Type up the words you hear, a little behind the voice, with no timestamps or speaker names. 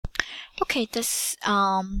Okay, this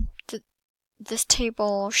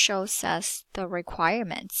table shows us the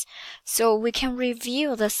requirements. So we can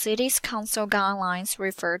review the city's council guidelines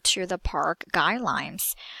referred to the park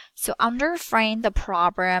guidelines. So underframe the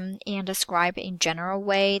problem and describe in general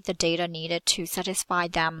way the data needed to satisfy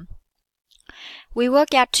them. We will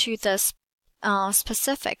get to the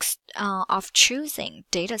specifics of choosing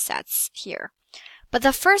datasets here. But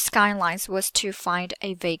the first guidelines was to find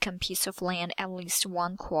a vacant piece of land at least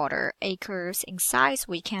 1/4 acres in size.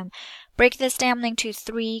 We can break this down into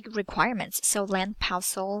 3 requirements. So land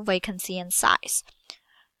parcel, vacancy, and size.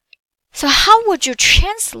 So how would you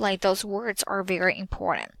translate those words are very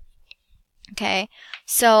important. Okay,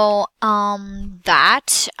 so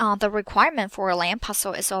the requirement for a land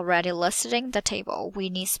parcel is already listed in the table. We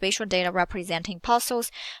need spatial data representing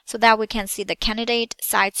parcels so that we can see the candidate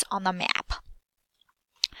sites on the map.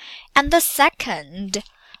 And the second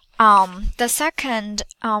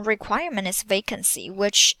requirement is vacancy,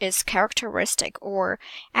 which is characteristic or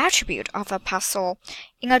attribute of a parcel.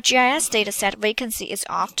 In a GIS dataset, vacancy is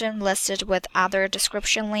often listed with other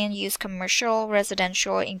description land use, commercial,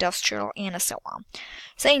 residential, industrial, and so on.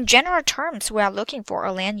 So in general terms, we are looking for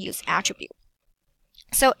a land use attribute.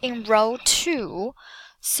 So in row 2,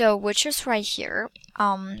 which is right here,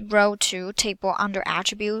 row 2, table under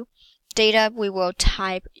attribute data, we will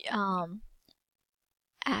type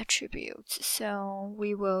attributes. So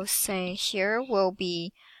we will say here will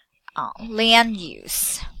be land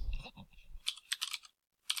use.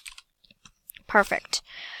 Perfect.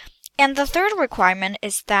 And the third requirement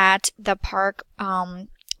is that the park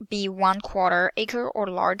be 1/4 acre or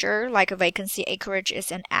larger, like a vacancy acreage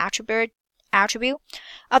is an attribute.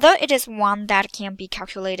 Although it is one that can be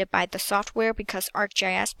calculated by the software because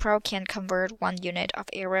ArcGIS Pro can convert one unit of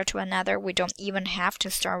area to another, we don't even have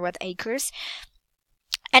to start with acres.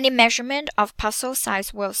 Any measurement of parcel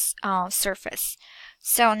size will surface.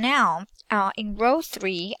 So now, in row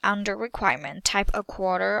 3, under requirement, type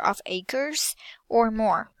 1/4 acres or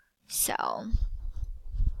more. So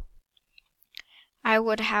I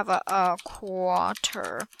would have a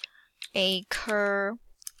 1/4 acre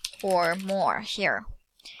or more here.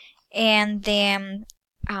 And then,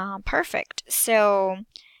 perfect. So,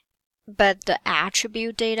 but the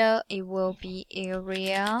attribute data, it will be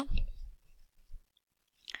area.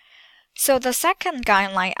 So the second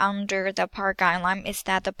guideline under the park guideline is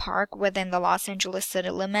that the park within the Los Angeles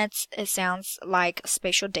city limits, it sounds like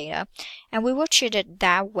spatial data. And we will treat it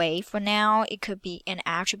that way for now. It could be an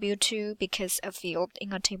attribute too because a field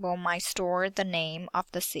in a table might store the name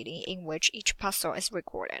of the city in which each parcel is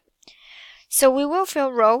recorded. So we will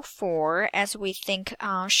fill row 4 as we think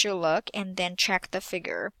should look and then check the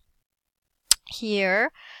figure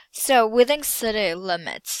here. So within city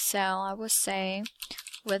limits. So I would say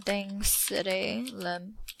within city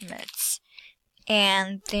limits.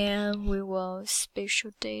 And then we will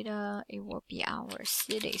spatial data, it will be our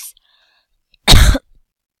cities.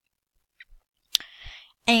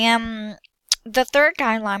 And the third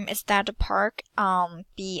guideline is that the park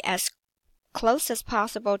be as close as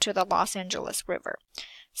possible to the Los Angeles River.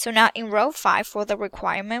 So now in row 5 for the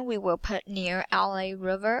requirement, we will put near LA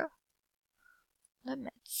River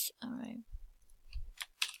limits. All right.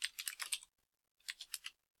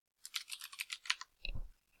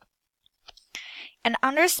 And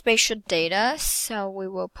under spatial data, so we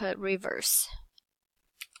will put rivers.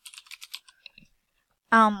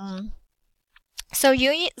 So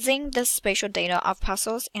using the spatial data of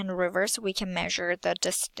parcels and rivers, we can measure the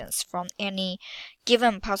distance from any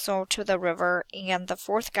given parcel to the river. And the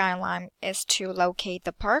fourth guideline is to locate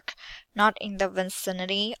the park, not in the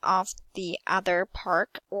vicinity of the other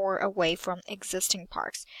park or away from existing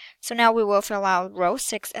parks. So now we will fill out row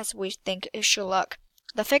 6 as we think it should look.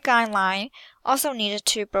 The fifth guideline also needed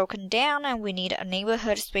to be broken down, and we need a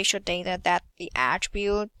neighborhood spatial data that the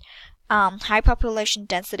attribute, high population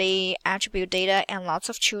density attribute data, and lots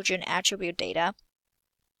of children attribute data.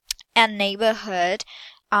 And neighborhood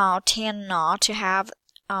tend not to have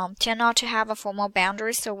a formal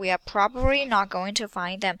boundary, so we are probably not going to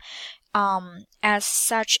find them as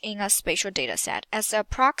such in a spatial data set. As a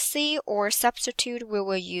proxy or substitute, we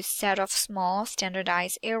will use set of small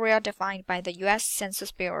standardized area defined by the US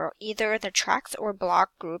Census Bureau, either the tracts or block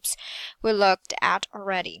groups we looked at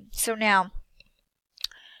already. So now,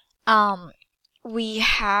 we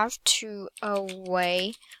have to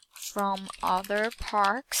away from other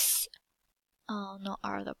parks, not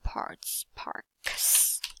other parts,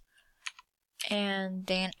 parks. And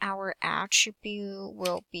then our attribute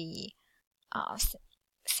will be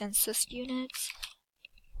census units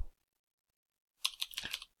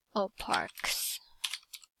or parks.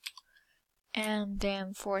 And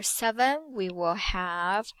then for 7, we will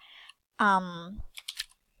have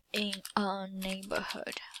in a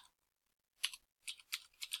neighborhood.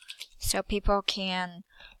 So people can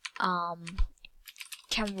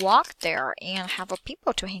walk there and have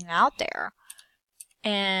people to hang out there.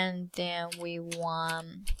 And then we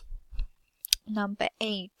want number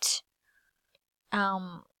 8,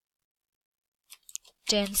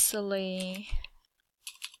 densely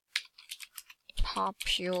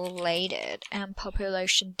populated and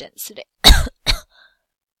population density.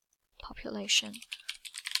 Population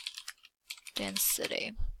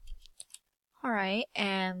density. Alright,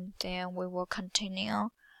 and then we will continue.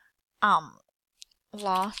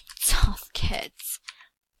 Lots of kids.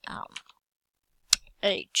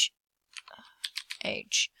 Age.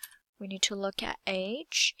 We need to look at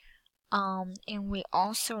age. And we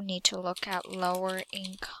also need to look at lower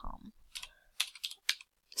income.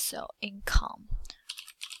 So income.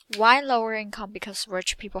 Why lower income? Because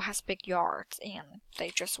rich people has big yards and they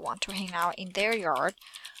just want to hang out in their yard.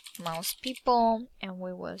 Most people, and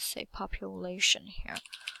we will say population here.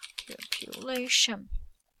 Population.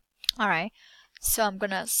 Alright, so I'm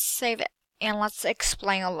gonna save it and let's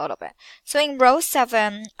explain a little bit. So in row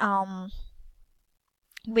 7,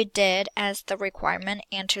 we did as the requirement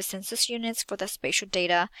enter census units for the spatial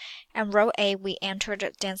data, and row 8 we entered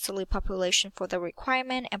densely population for the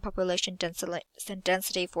requirement and population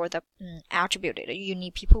density for the attribute data. You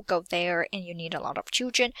need people go there and you need a lot of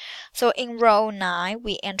children. So in row 9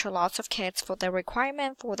 we enter lots of kids for the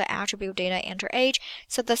requirement, for the attribute data enter age.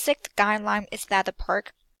 So the 6th guideline is that the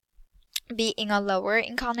park be in a lower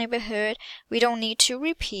income neighborhood. We don't need to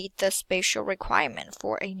repeat the spatial requirement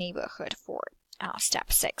for a neighborhood for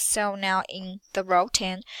step 6. So now in the row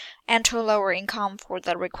 10, enter lower income for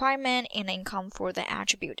the requirement and income for the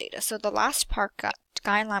attribute data. So the last part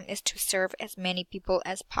guideline is to serve as many people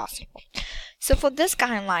as possible. So for this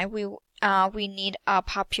guideline, we need a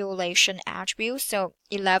population attribute. So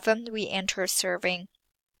 11, we enter serving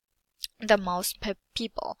the most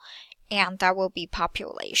people, and that will be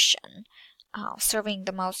population. Serving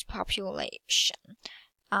the most population.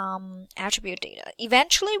 Attribute data.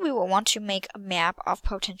 Eventually, we will want to make a map of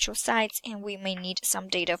potential sites, and we may need some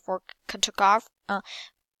data for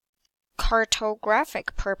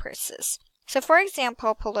cartographic purposes. So, for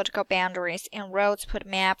example, political boundaries and roads put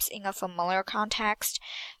maps in a familiar context.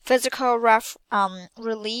 Physical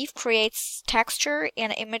relief creates texture,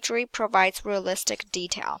 and imagery provides realistic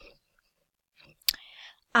detail.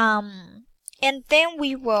 And then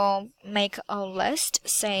we will make a list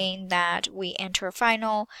saying that we enter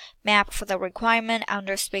final map for the requirement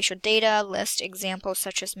under spatial data, list examples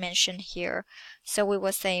such as mentioned here. So we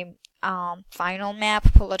will say final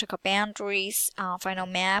map, political boundaries, final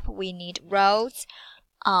map, we need roads,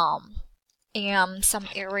 and some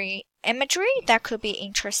area imagery that could be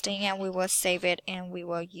interesting, and we will save it and we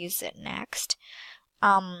will use it next.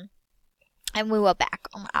 And we will back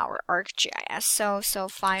on our ArcGIS. So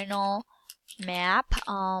final map,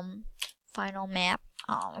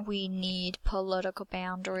 we need political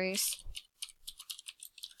boundaries.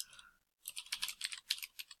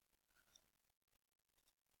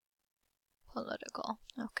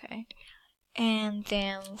 Okay. And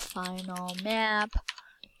then final map,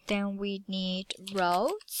 then we need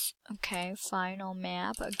roads. Okay, final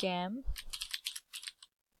map again.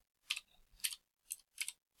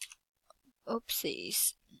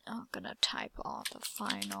 Oopsies, I'm gonna type all the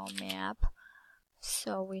final map.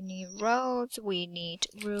 So we need roads, we need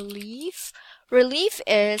relief. Relief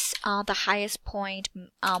is the highest point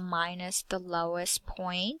minus the lowest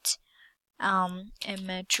point.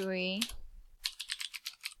 Imagery.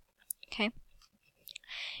 Okay.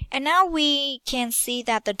 And now we can see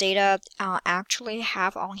that the data actually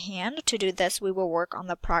have on hand. To do this, we will work on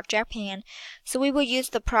the project pane. So we will use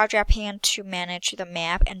the project pane to manage the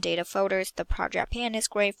map and data folders. The project pane is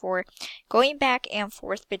great for going back and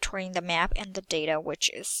forth between the map and the data, which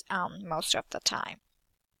is most of the time.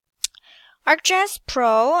 ArcGIS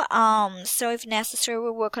Pro, so if necessary, we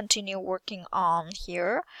will continue working on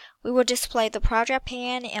here. We will display the project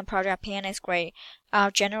pane, and project pane is great.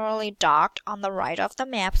 Generally docked on the right of the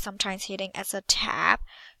map, sometimes hidden as a tab.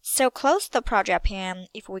 So close the project pane.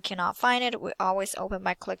 If we cannot find it, we always open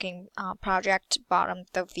by clicking project bottom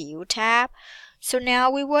the view tab. So now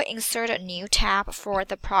we will insert a new tab for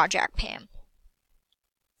the project pane.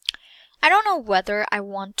 I don't know whether I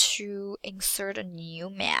want to insert a new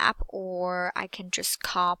map or I can just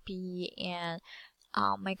copy and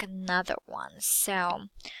make another one. So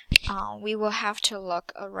we will have to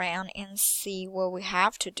look around and see what we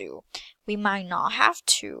have to do. We might not have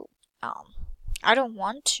to. I don't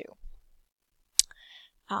want to.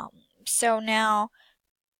 So now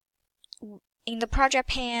in the project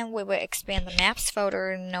pane, we will expand the maps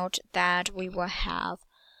folder. Note that we will have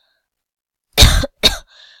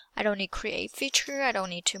I don't need create feature. I don't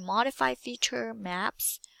need to modify feature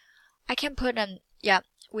maps. I can put an, yeah,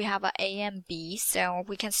 we have a A and B, so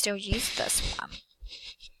we can still use this one.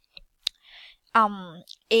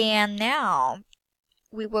 And now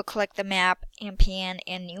we will click the map and pan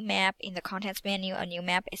and new map. In the contents menu, a new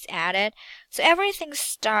map is added. So everything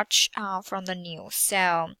starts from the new.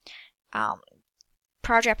 So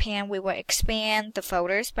project pane, we will expand the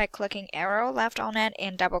folders by clicking arrow left on it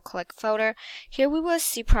and double click folder. Here we will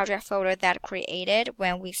see project folder that created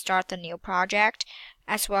when we start the new project,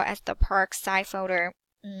 as well as the park side folder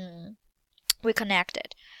we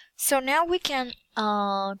connected. So now we can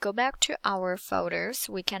go back to our folders.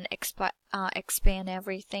 We can expand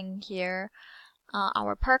everything here.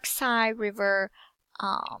 Our park side river,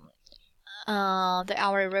 our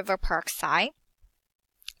river park side.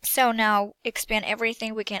 So now expand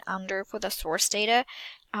everything we can under for the source data.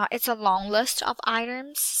 It's a long list of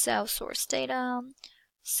items. So source data.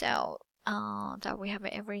 So that we have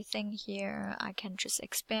everything here. I can just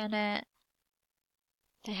expand it.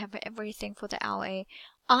 They have everything for the LA.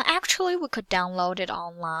 Actually, we could download it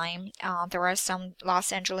online. There are some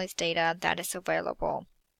Los Angeles data that is available.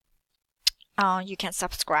 You can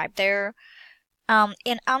subscribe there.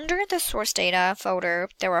 And under the source data folder,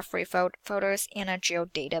 there are free folders in a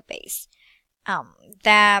geodatabase.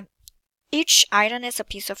 That each item is a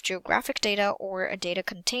piece of geographic data or a data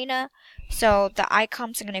container. So the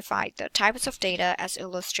icons signify the types of data as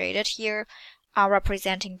illustrated here,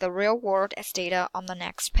 representing the real world as data on the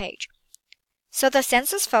next page. So the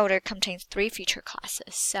census folder contains 3 feature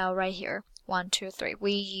classes. So right here, 1, 2, 3.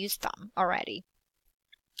 We used them already.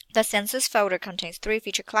 The census folder contains 3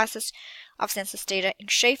 feature classes of census data in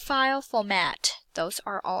shapefile format. Those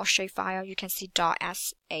are all shapefile. You can see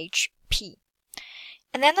 .shp.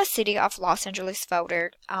 And then the City of Los Angeles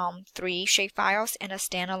folder, 3 shapefiles and a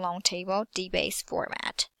standalone table, DBase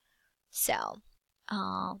format. So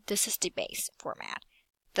this is DBase format.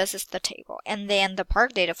 This is the table. And then the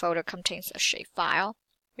park data folder contains a shapefile,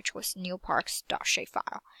 which was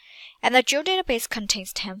newparks.shapefile. And the geodatabase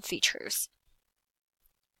contains 10 features.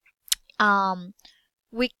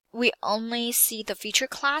 We only see the feature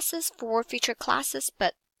classes, 4 feature classes,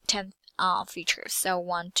 but 10 features. So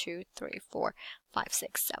 1, 2, 3, 4, 5,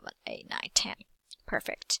 6, 7, 8, 9, 10.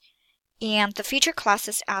 Perfect. And the feature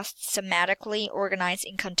classes are thematically organized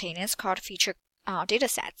in containers called feature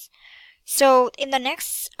datasets. So in the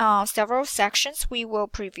next several sections, we will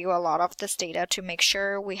preview a lot of this data to make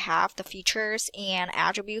sure we have the features and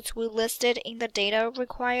attributes we listed in the data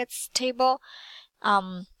required table.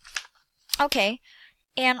 Okay,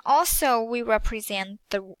 and also we represent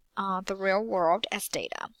the real world as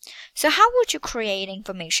data. So how would you create an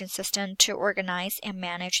information system to organize and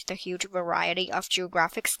manage the huge variety of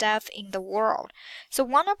geographic stuff in the world? So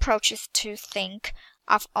one approach is to think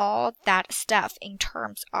of all that stuff in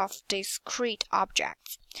terms of discrete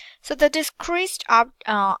objects. So the discrete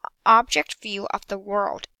object view of the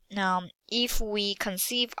world. If we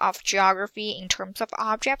conceive of geography in terms of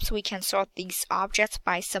objects, we can sort these objects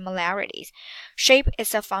by similarities. Shape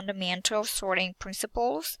is a fundamental sorting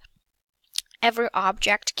principle. Every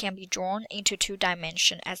object can be drawn into 2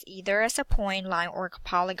 dimensions as either as a point, line, or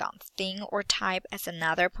polygon. Thing or type as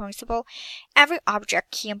another principle. Every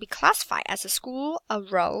object can be classified as a school, a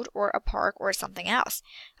road, or a park, or something else.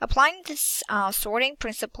 Applying these sorting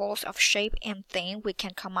principles of shape and thing, we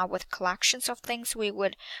can come up with collections of things we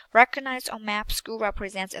would recognize on maps. School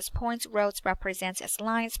represents as points, roads represents as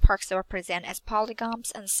lines, parks represent as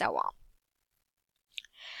polygons, and so on.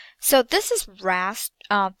 So this is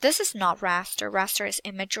this is not raster. Raster is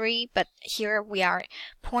imagery, but here we are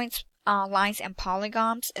points, lines, and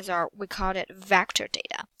polygons we call it vector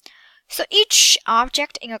data. So each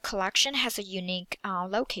object in a collection has a unique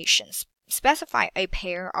location. Specify a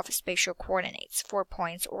pair of spatial coordinates for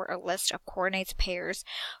points or a list of coordinates pairs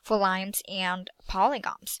for lines and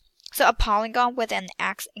polygons. So a polygon with an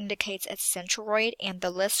X indicates its centroid and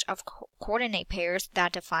the list of coordinate pairs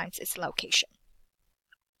that defines its location.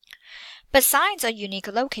 Besides a unique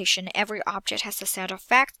location, every object has a set of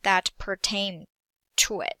facts that pertain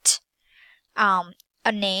to it. A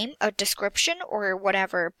name, a description, or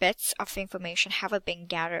whatever bits of information have been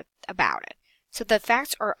gathered about it. So the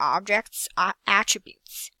facts or objects are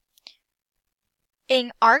attributes.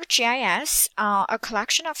 In ArcGIS, a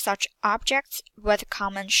collection of such objects with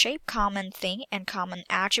common shape, common thing, and common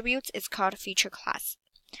attributes is called a feature class.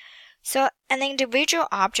 So an individual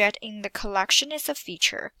object in the collection is a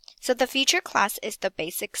feature. So the feature class is the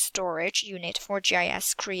basic storage unit for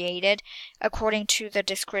GIS created according to the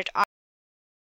discrete